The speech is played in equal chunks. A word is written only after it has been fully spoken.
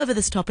Over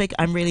this topic,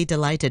 I'm really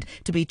delighted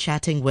to be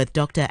chatting with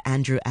Dr.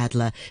 Andrew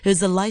Adler,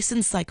 who's a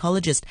licensed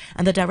psychologist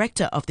and the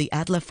director of the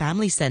Adler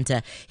Family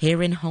Center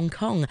here in Hong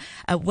Kong.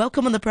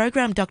 Welcome on the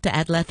program, Dr.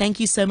 Adler. Thank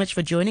you so much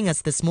for joining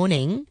us this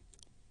morning.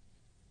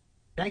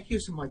 Thank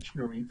you so much,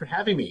 Noreen, for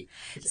having me.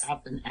 It's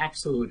an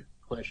absolute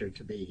pleasure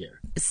to be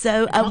here.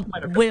 So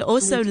we're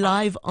also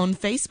live on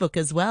Facebook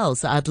as well,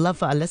 so I'd love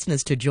for our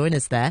listeners to join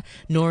us there.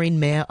 Noreen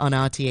Mayer on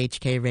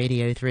RTHK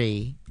Radio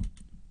 3.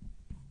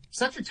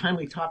 Such a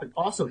timely topic,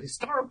 also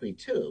historically,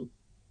 too,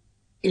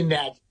 in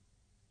that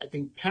I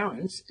think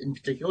parents in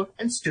particular,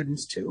 and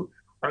students too,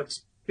 are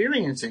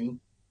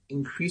experiencing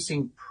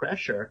increasing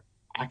pressure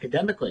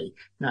academically,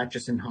 not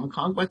just in Hong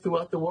Kong, but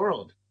throughout the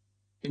world,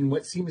 in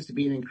what seems to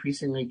be an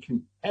increasingly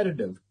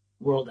competitive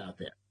world out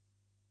there.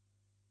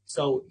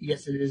 So,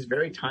 yes, it is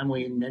very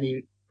timely in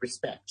many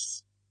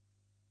respects.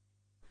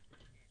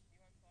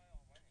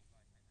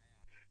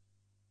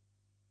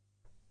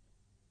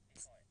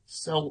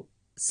 So,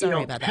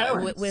 Sorry about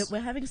parents, that. We're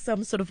having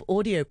some sort of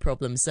audio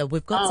problem, so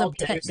we've got some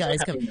tech guys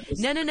coming.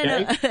 No.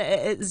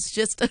 It's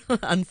just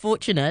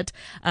unfortunate.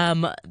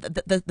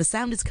 The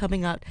sound is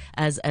coming out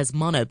as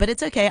mono, but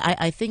it's okay.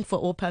 I think for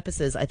all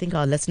purposes, I think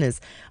our listeners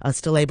are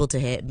still able to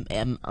hear.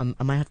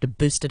 I might have to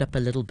boost it up a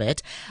little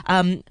bit.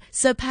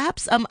 So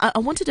perhaps I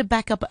wanted to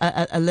back up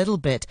a little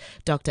bit,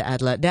 Dr.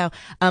 Adler. Now,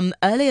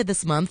 earlier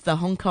this month, the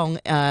Hong Kong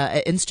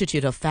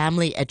Institute of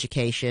Family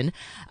Education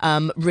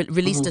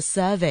released a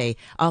survey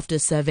after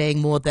surveying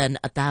more than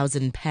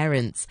 1,000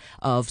 parents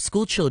of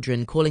school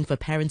children, calling for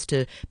parents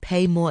to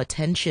pay more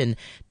attention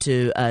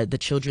to the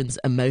children's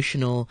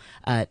emotional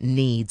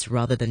needs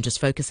rather than just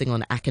focusing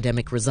on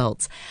academic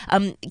results.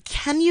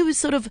 Can you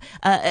sort of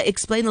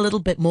explain a little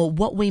bit more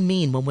what we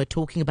mean when we're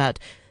talking about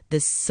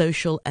this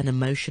social and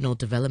emotional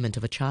development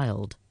of a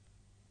child?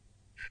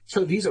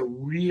 So these are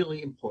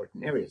really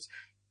important areas.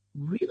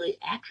 Really,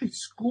 actually,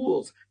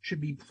 schools should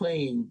be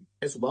playing,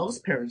 as well as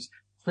parents,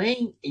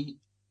 playing a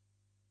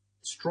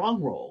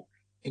strong role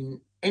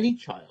in any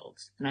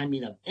child's, and I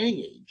mean of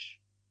any age,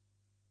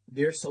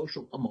 their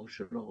social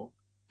emotional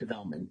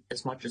development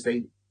as much as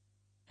they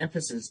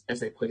emphasis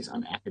as they place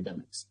on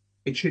academics.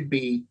 It should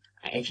be,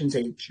 I shouldn't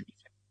say it should be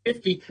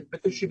 50,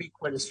 but there should be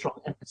quite a strong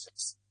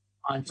emphasis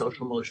on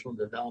social emotional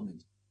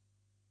development.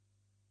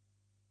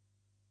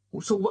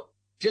 So what,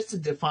 just to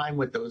define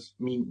what those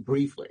mean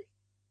briefly.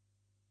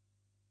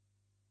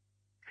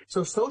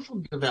 So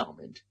social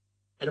development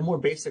at a more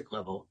basic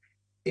level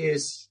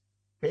is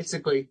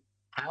basically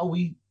how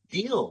we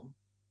deal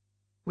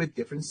with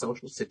different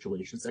social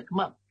situations that come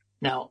up.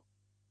 Now,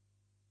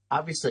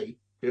 obviously,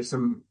 there's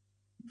some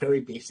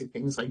very basic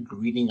things like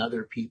greeting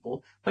other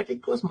people, but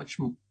it goes much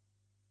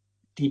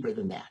deeper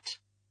than that.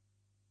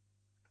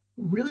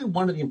 Really,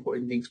 one of the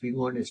important things we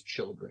learn as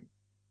children,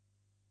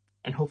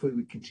 and hopefully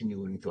we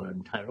continue learning throughout our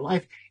entire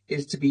life,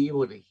 is to be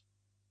able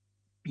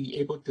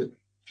to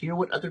hear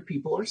what other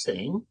people are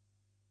saying,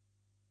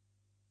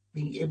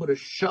 being able to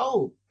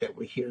show that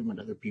we're hearing what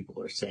other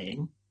people are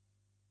saying,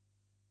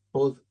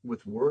 both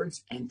with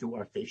words and through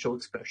our facial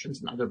expressions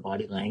and other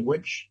body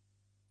language,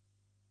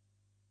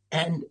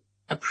 and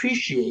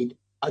appreciate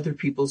other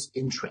people's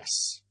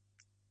interests.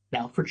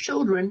 Now, for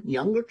children,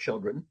 younger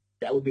children,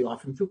 that would be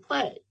often through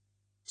play.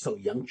 So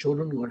young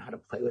children learn how to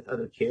play with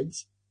other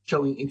kids,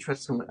 showing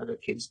interest in what other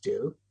kids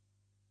do.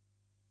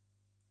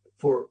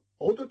 For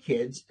older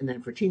kids, and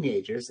then for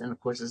teenagers, and of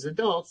course as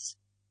adults,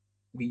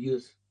 we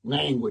use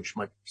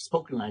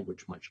spoken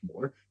language much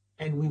more,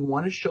 and we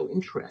want to show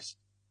interest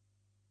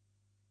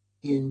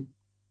in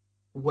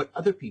what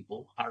other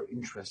people are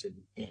interested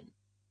in.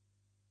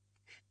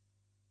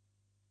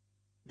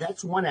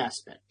 That's one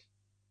aspect.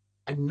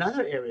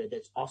 Another area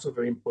that's also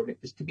very important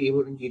is to be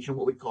able to engage in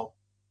what we call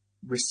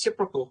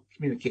reciprocal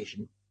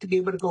communication, to be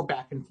able to go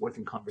back and forth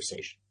in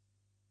conversation.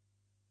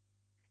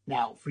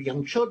 Now, for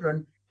young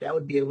children, that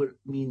would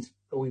means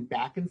going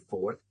back and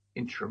forth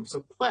in terms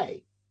of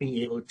play, being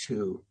able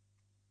to,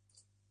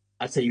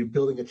 I'd say you're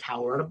building a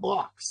tower out of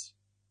blocks.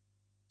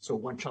 So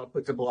one child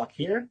puts a block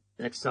here,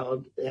 the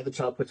other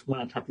child puts one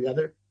on top of the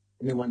other,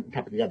 and then one on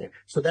top of the other.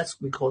 So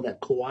we call that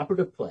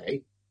cooperative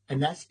play,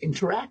 and that's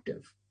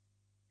interactive.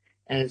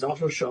 And it's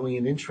also showing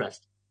an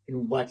interest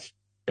in what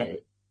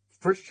the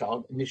first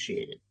child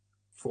initiated.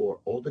 For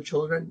older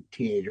children,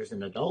 teenagers,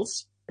 and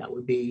adults, that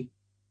would be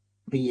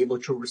being able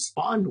to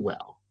respond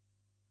well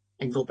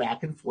and go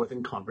back and forth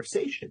in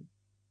conversation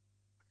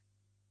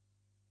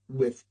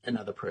with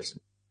another person.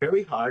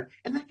 Very hard,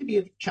 and that can be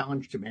a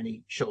challenge to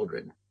many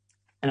children.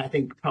 And I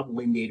think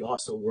probably made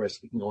also worse.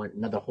 We can go into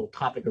another whole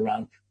topic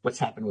around what's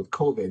happened with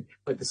COVID,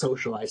 but the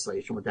social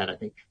isolation with that, I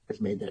think,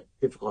 has made that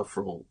difficult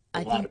for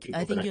a lot of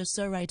people. I think you're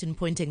so right in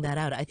pointing that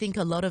out. I think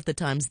a lot of the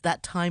times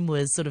that time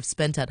was sort of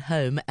spent at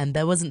home and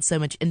there wasn't so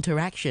much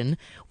interaction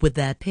with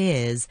their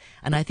peers.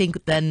 And I think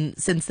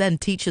since then,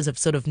 teachers have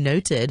sort of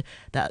noted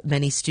that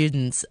many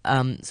students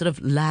sort of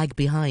lag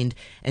behind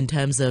in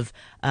terms of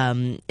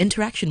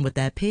interaction with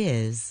their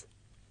peers.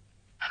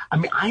 I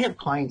mean, I have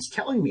clients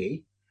telling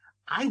me,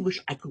 I wish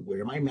I could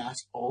wear my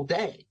mask all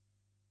day.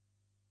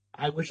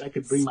 I wish I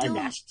could bring my Still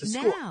mask to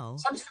school. now.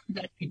 Some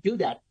students actually do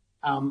that.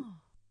 Oh.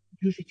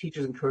 Usually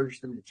teachers encourage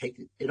them to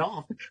take it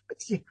off.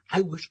 But see,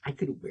 I wish I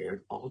could wear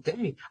it all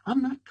day.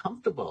 I'm not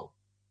comfortable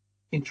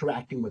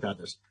interacting with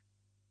others,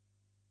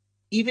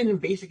 even in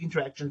basic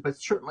interactions, but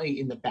certainly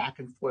in the back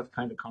and forth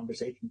kind of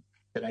conversation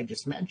that I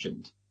just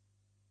mentioned.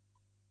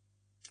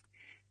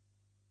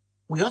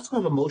 We also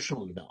have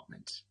emotional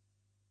development,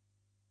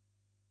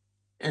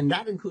 and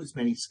that includes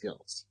many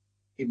skills.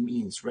 It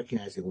means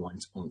recognizing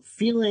one's own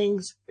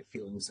feelings, the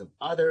feelings of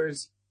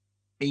others,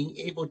 being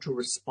able to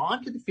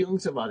respond to the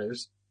feelings of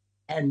others,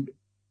 and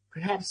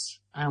perhaps,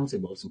 I don't say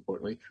most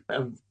importantly, but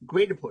of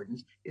great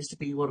importance is to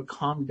be able to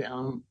calm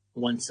down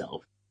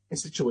oneself in a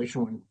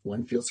situation when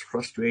one feels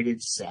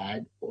frustrated,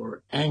 sad,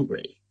 or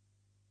angry.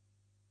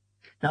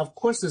 Now, of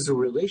course, there's a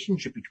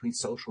relationship between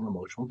social and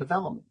emotional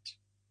development.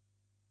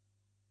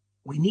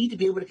 We need to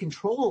be able to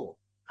control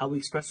how we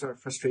express our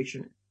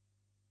frustration.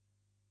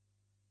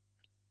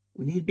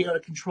 We need to be able to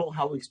control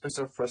how we express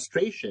our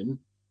frustration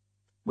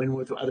when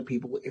we're with other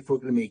people, if we're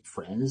going to make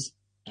friends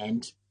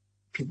and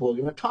people are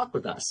going to talk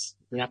with us.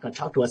 They're not going to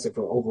talk to us if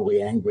we're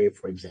overly angry,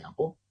 for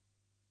example.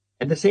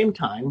 At the same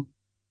time,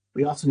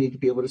 we also need to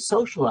be able to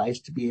socialize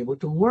to be able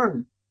to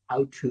learn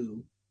how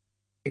to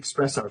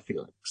express our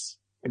feelings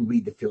and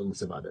read the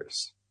feelings of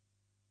others.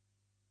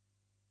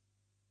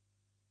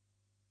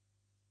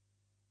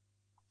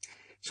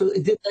 So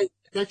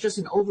that's just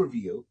an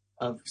overview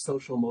of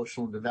social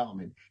emotional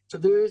development. So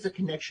there is a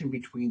connection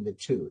between the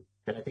two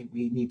that I think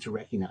we need to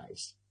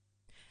recognize.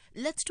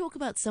 Let's talk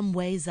about some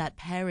ways that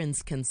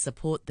parents can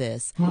support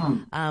this.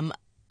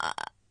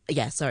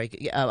 Yeah,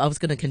 sorry, I was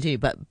going to continue,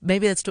 but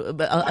maybe let's talk,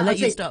 but I'll let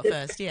you start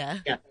first. Yeah.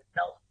 Yeah.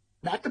 Now,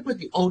 not to put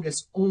the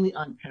onus only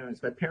on parents,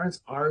 but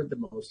parents are the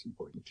most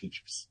important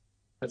teachers.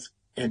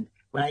 And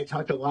when I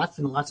talk to lots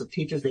and lots of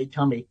teachers, they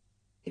tell me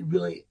it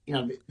really,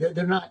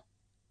 they're not.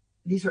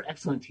 These are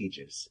excellent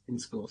teachers in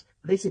schools.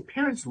 But they say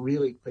parents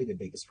really play the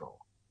biggest role.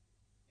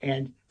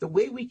 And the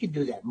way we can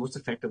do that most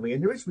effectively,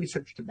 and there is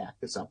research to back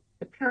this up,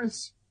 that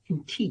parents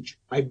can teach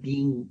by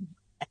being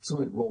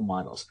excellent role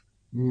models,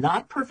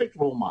 not perfect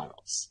role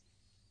models.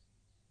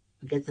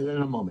 I'll get to that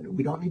in a moment.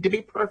 We don't need to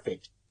be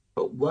perfect,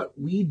 but what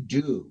we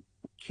do,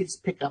 kids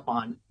pick up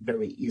on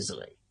very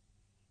easily.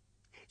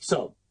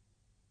 So,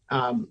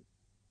 and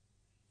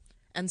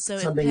so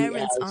if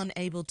parents aren't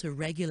able to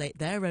regulate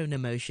their own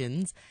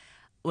emotions,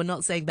 we're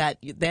not saying that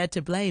they're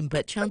to blame,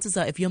 but chances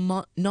are if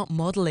you're not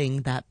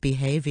modeling that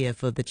behavior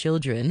for the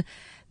children,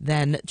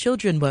 then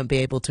children won't be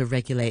able to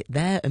regulate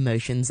their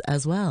emotions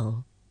as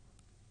well.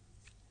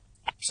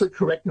 Absolutely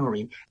correct,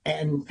 Noreen.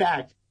 And in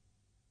fact,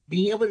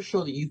 being able to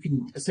show that you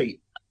can, say,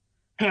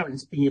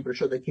 parents being able to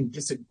show they can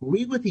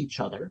disagree with each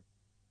other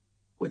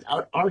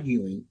without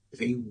arguing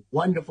is a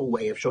wonderful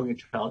way of showing a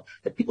child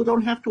that people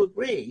don't have to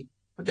agree,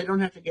 but they don't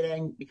have to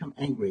become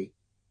angry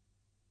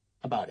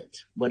about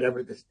it,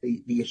 whatever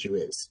the issue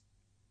is.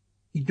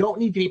 You don't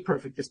need to be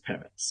perfect as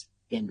parents.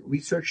 And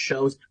research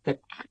shows that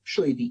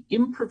actually the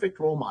imperfect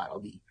role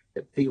model,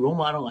 the role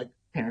model like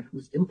a parent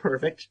who's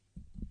imperfect,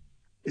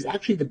 is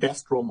actually the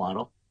best role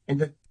model.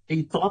 And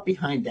the thought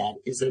behind that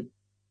is that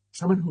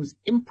someone who's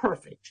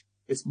imperfect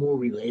is more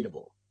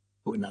relatable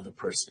to another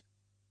person.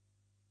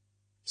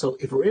 So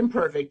if we're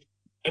imperfect,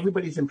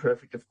 everybody's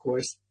imperfect, of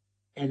course.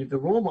 And if the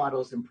role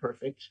model is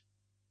imperfect,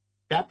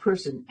 that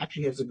person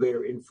actually has a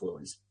greater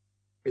influence.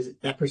 Is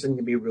that person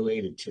can be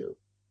related to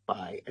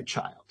by a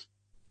child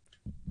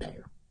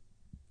there.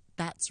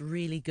 That's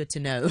really good to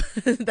know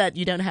that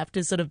you don't have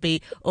to sort of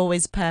be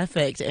always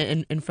perfect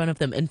in front of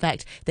them. In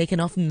fact, they can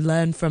often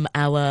learn from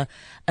our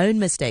own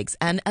mistakes.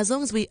 And as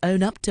long as we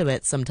own up to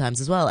it sometimes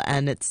as well,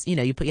 and it's,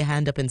 you put your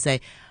hand up and say,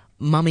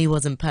 Mummy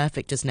wasn't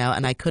perfect just now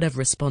and I could have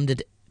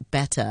responded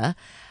better.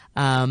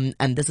 And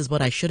this is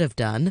what I should have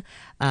done.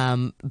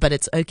 But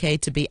it's okay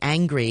to be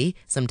angry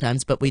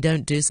sometimes, but we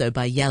don't do so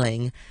by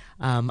yelling.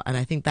 And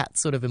I think that's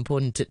sort of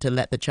important to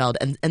let the child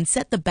and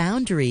set the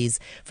boundaries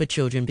for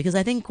children, because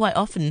I think quite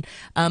often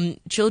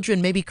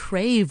children maybe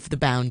crave the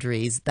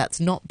boundaries that's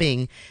not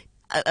being.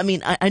 I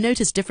mean, I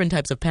notice different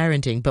types of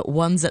parenting, but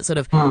ones that sort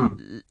of,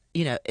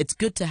 it's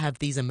good to have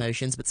these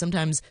emotions, but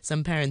sometimes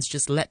some parents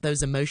just let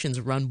those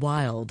emotions run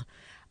wild.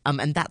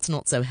 And that's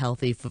not so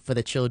healthy for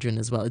the children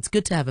as well. It's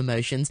good to have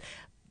emotions,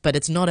 but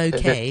it's not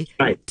okay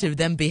to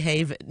then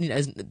behave.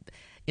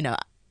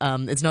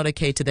 It's not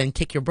okay to then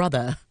kick your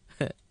brother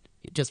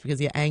just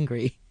because you're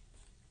angry.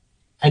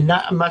 And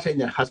I'm not saying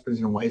that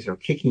husbands and wives are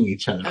kicking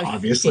each other,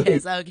 obviously.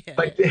 Yes,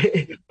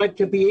 okay. But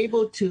to be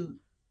able to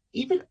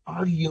even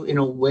argue in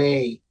a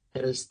way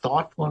that is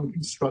thoughtful and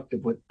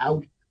constructive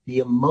without the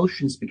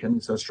emotions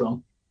becoming so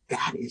strong,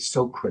 that is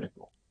so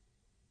critical.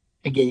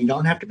 Again, you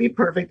don't have to be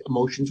perfect.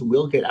 Emotions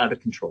will get out of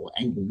control.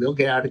 Anger will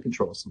get out of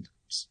control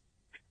sometimes.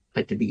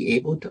 But to be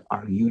able to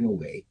argue in a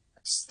way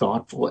that's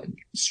thoughtful and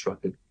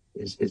constructive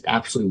is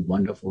absolutely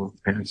wonderful for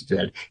parents to do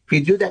that. If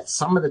you do that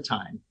some of the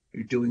time,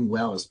 you're doing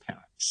well as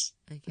parents.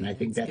 Okay, and I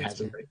think that has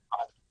a very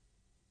positive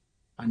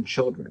on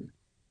children.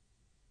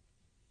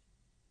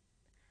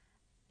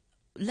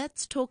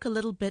 Let's talk a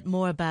little bit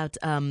more about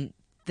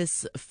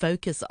this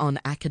focus on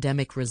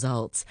academic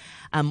results,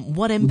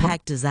 what Mhm.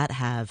 impact does that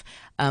have?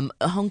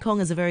 Hong Kong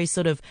is a very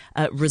sort of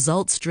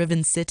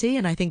results-driven city,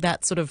 and I think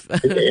that's sort of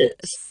It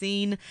is.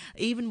 seen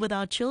even with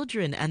our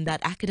children, and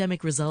that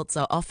academic results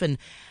are often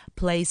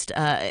placed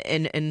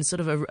in sort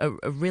of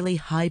a really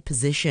high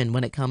position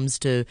when it comes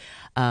to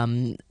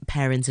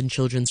parents and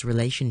children's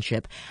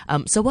relationship.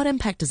 So what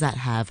impact does that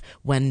have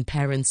when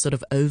parents sort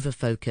of over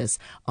focus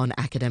on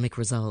academic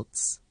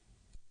results?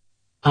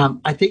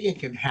 I think it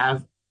can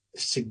have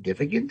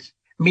significant,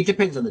 I mean, it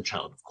depends on the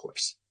child, of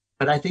course,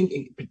 but I think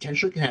it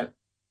potentially can have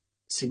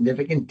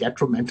significant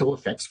detrimental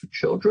effects for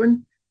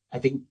children. I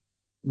think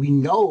we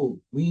know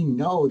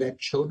that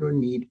children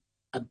need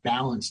a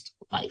balanced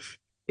life.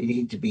 They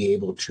need to be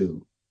able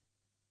to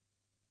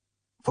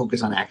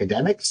focus on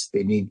academics.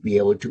 They need to be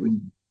able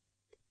to,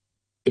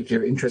 if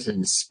they're interested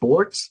in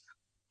sports,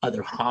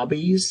 other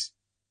hobbies,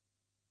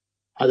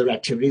 other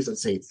activities,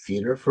 let's say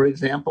theater, for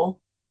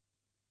example,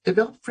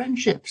 develop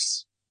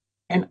friendships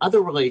and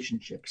other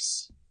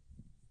relationships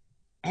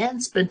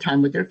and spend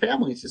time with their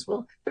families as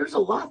well. There's a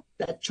lot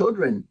that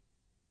children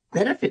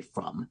benefit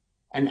from,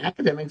 and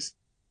academics,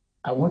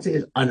 I won't say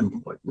is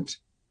unimportant,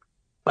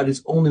 but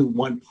it's only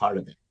one part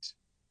of it.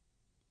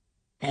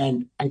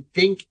 And I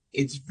think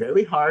it's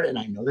very hard, and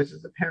I know this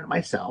as a parent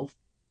myself,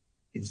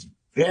 it's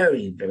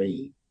very,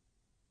 very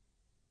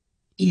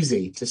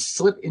easy to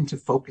slip into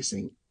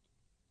focusing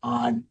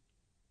on,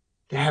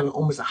 to have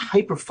almost a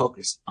hyper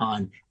focus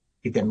on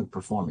academic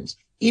performance.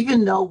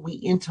 Even though we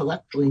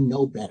intellectually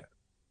know better,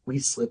 we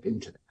slip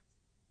into that.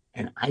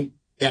 And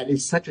that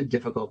is such a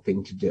difficult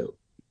thing to do.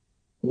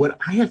 What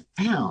I have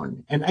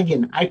found, and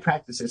again, I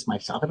practice this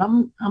myself,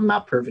 and I'm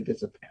not perfect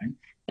as a parent.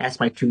 Ask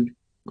my 20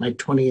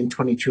 and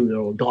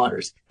 22-year-old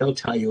daughters; they'll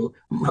tell you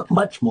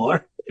much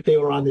more if they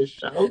were on this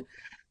show.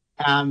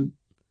 Um,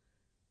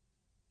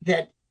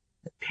 that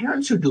the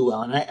parents who do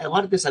well, and a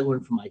lot of this I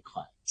learned from my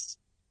clients,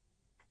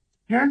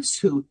 parents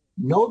who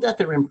know that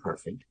they're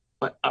imperfect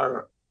but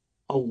are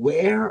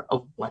aware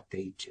of what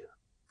they do,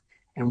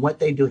 and what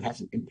they do has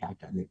an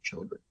impact on their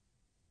children,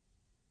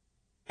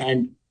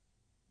 and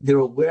they're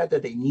aware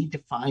that they need to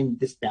find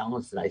this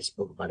balance that I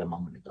spoke about a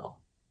moment ago.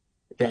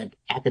 That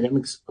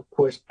academics, of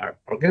course, are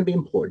going to be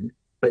important,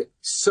 but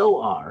so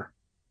are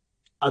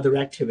other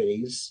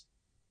activities.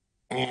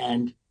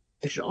 And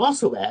I should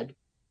also add,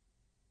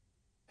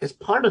 as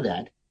part of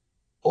that,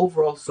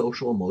 overall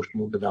social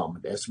emotional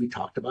development, as we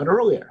talked about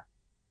earlier.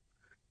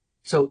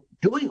 So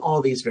doing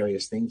all these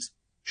various things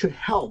should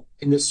help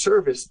in the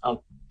service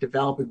of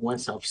developing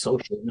oneself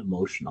socially and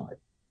emotionally.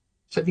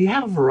 So if you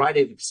have a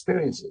variety of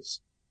experiences,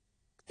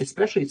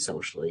 especially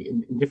socially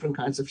in different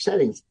kinds of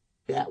settings,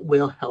 that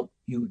will help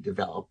you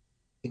develop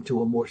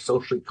into a more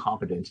socially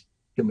competent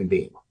human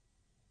being.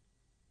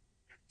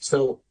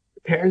 So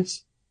the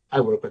parents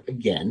I work with,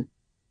 again,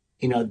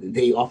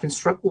 they often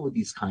struggle with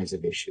these kinds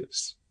of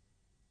issues.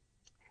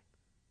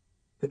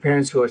 The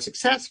parents who are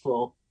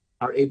successful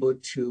are able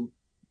to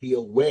be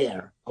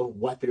aware of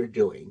what they're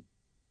doing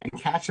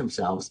and catch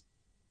themselves,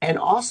 and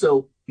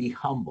also be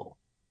humble,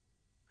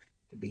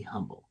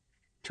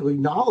 to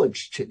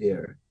acknowledge to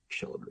their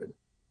children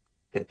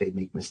that they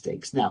make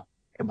mistakes. Now,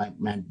 I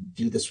might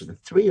do this with a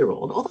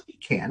 3-year-old, although you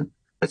can,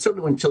 but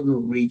certainly when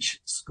children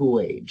reach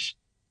school age,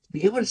 to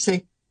be able to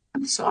say,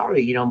 I'm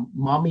sorry,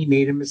 mommy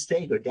made a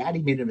mistake or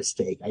daddy made a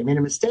mistake. I made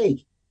a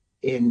mistake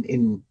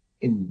in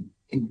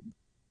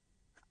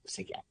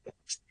say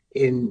academics,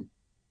 in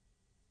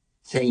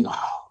saying,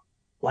 oh,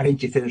 why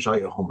didn't you finish all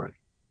your homework?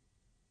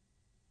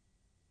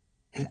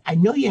 And I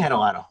know you had a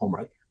lot of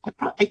homework.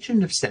 I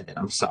shouldn't have said that.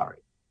 I'm sorry.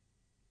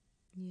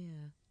 Yeah.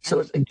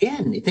 So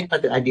again, you think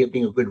about the idea of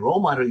being a good role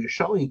model. You're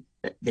showing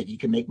that you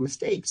can make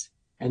mistakes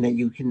and that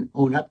you can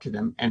own up to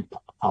them and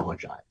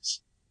apologize.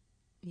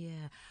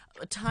 Yeah,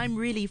 time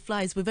really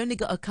flies. We've only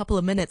got a couple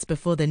of minutes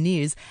before the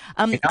news.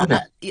 I know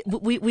that.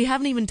 We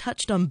haven't even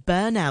touched on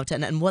burnout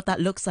and what that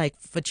looks like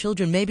for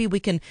children. Maybe we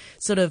can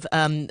sort of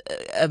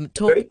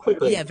talk Very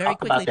quickly. Yeah, very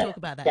quickly talk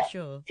about that. Yeah.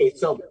 Sure.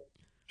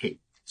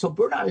 So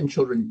burnout in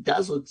children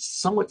does look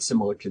somewhat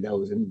similar to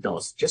those in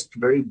adults, just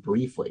very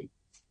briefly.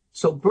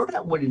 So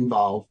burnout would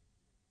involve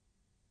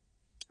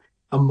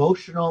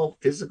emotional,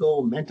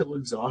 physical, mental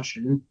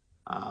exhaustion,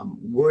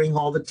 worrying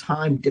all the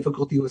time,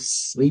 difficulty with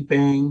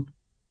sleeping,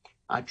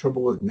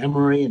 trouble with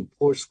memory, and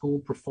poor school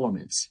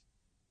performance.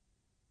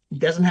 It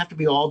doesn't have to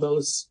be all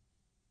those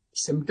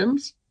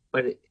symptoms,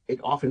 but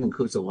it often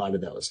includes a lot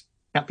of those.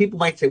 Now, people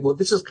might say, well,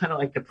 this is kind of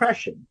like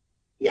depression.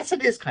 Yes,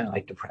 it is kind of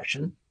like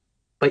depression,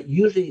 but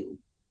usually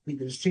the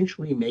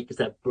distinction we make is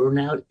that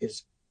burnout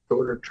is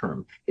shorter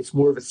term. It's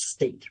more of a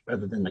state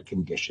rather than a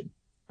condition.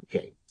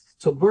 Okay.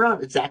 So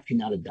burnout is actually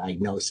not a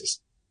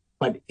diagnosis,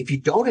 but if you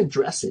don't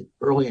address it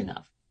early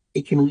enough,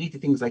 it can lead to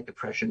things like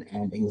depression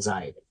and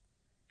anxiety.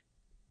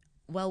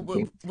 Well,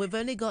 Okay. we've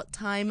only got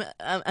time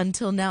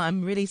until now.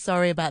 I'm really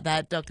sorry about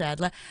that, Dr.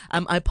 Adler.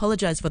 I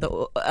apologize for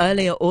the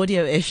earlier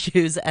audio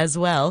issues as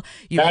well.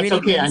 You've That's really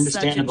okay. been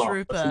such a Understandable. Listen,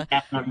 trooper.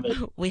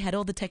 definitely. We had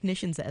all the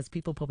technicians, as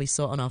people probably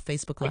saw on our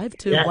Facebook Live,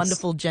 two Yes.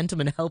 wonderful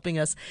gentlemen helping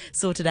us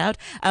sort it out.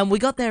 We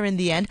got there in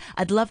the end.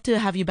 I'd love to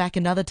have you back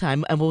another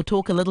time, and we'll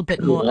talk a little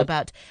bit more Cool.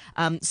 about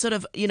sort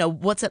of,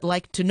 what's it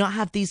like to not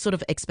have these sort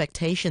of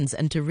expectations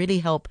and to really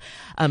help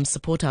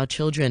support our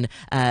children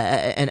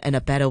in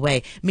a better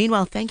way.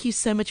 Meanwhile, thank you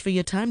so much for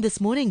your time this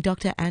morning,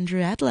 Dr.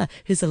 Andrew Adler,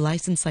 who's a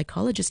licensed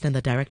psychologist and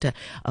the director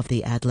of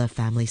the Adler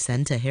Family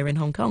Center here in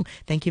Hong Kong.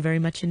 Thank you very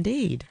much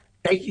indeed.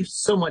 Thank you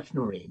so much,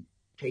 Noreen.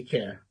 Take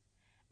care.